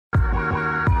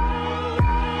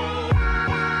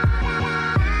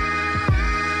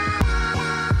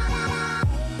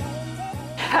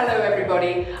Hello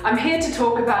everybody, I'm here to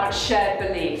talk about shared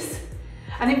beliefs.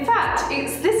 And in fact,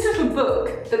 it's this little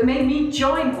book that made me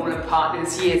join Holden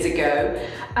Partners years ago,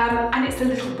 and it's a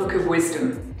little book of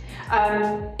wisdom.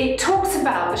 It talks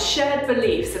about the shared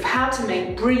beliefs of how to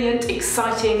make brilliant,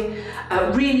 exciting,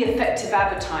 really effective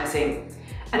advertising.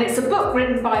 And it's a book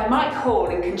written by Mike Hall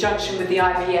in conjunction with the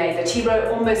IPA that he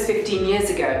wrote almost 15 years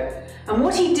ago. And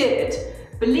what he did,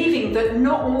 believing that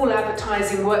not all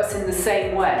advertising works in the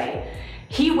same way,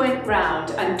 he went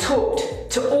round and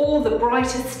talked to all the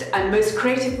brightest and most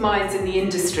creative minds in the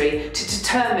industry to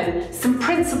determine some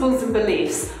principles and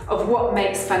beliefs of what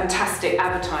makes fantastic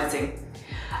advertising.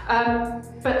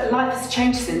 But life has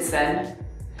changed since then.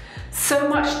 So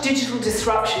much digital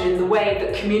disruption in the way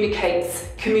that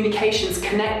communications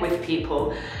connect with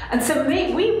people. And so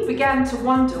we began to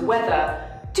wonder whether,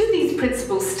 do these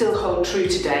principles still hold true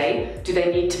today? Do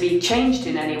they need to be changed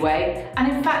in any way?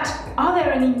 And in fact, are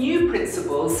there any new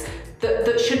principles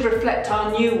that should reflect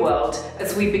our new world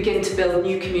as we begin to build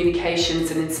new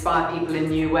communications and inspire people in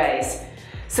new ways?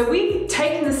 So we've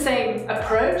taken the same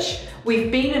approach.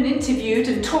 We've been and interviewed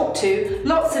and talked to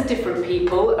lots of different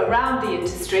people around the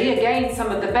industry, again, some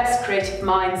of the best creative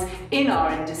minds in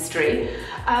our industry.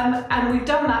 And we've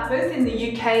done that both in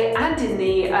the UK and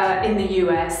in the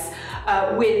US.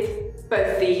 With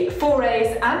both the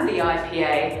 4As and the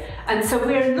IPA. And so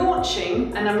we're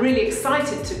launching, and I'm really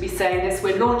excited to be saying this,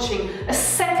 we're launching a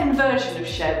second version of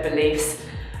Shared Beliefs.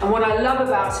 And what I love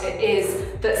about it is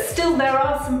that still there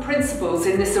are some principles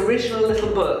in this original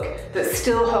little book that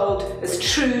still hold as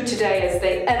true today as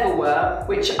they ever were,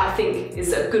 which I think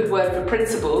is a good word for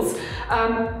principles.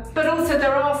 But also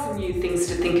there are some new things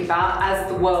to think about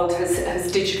as the world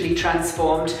has digitally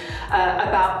transformed,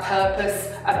 about purpose,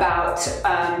 about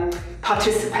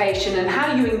participation and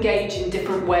how you engage in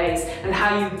different ways and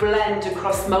how you blend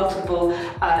across multiple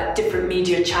different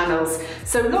media channels.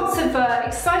 So lots of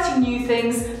exciting new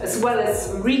things, as well as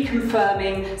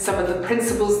reconfirming some of the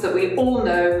principles that we all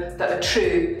know that are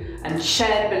true, and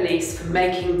shared beliefs for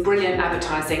making brilliant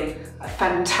advertising a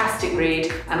fantastic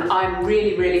read. And I'm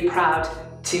really, really proud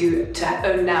to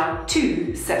own now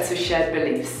 2 sets of shared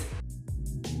beliefs.